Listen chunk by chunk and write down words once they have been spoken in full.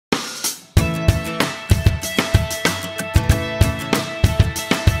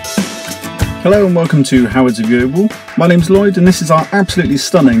Hello and welcome to Howard's Reviewable. My name's Lloyd and this is our absolutely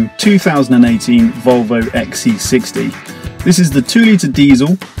stunning 2018 Volvo XC60. This is the 2-litre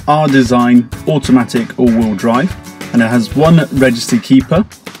diesel, R-Design, automatic all-wheel drive, and it has one registered keeper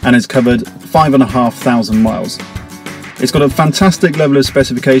and has covered 5,500 miles. It's got a fantastic level of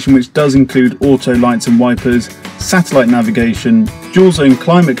specification which does include auto lights and wipers, satellite navigation, dual zone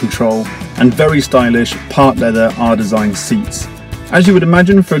climate control and very stylish part leather R-Design seats. As you would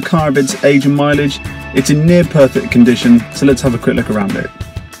imagine, for a car of its age and mileage, it's in near perfect condition, so let's have a quick look around it.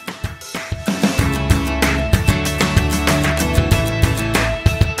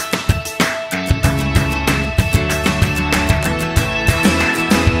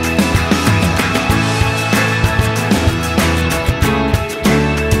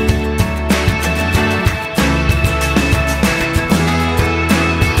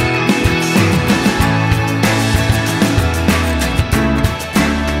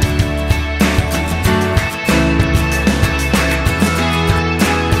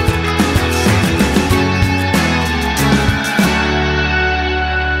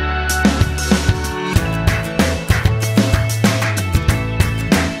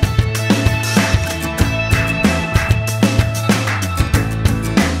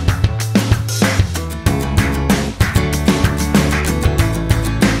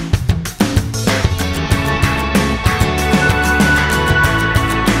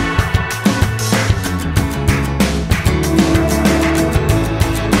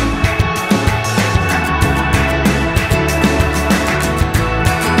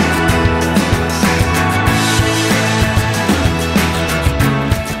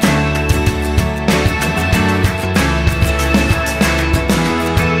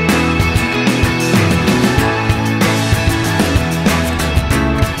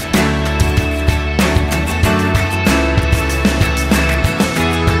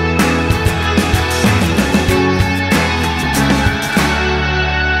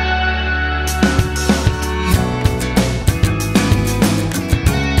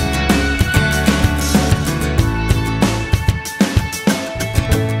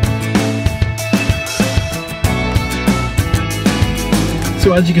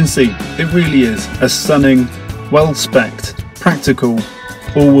 So as you can see, it really is a stunning, well-specced, practical,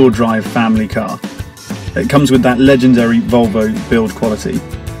 all-wheel drive family car. It comes with that legendary Volvo build quality.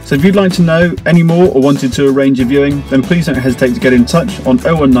 So if you'd like to know any more or wanted to arrange a viewing, then please don't hesitate to get in touch on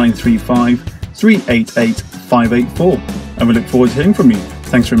 01935 388 584. And we look forward to hearing from you.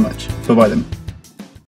 Thanks very much. Bye bye then.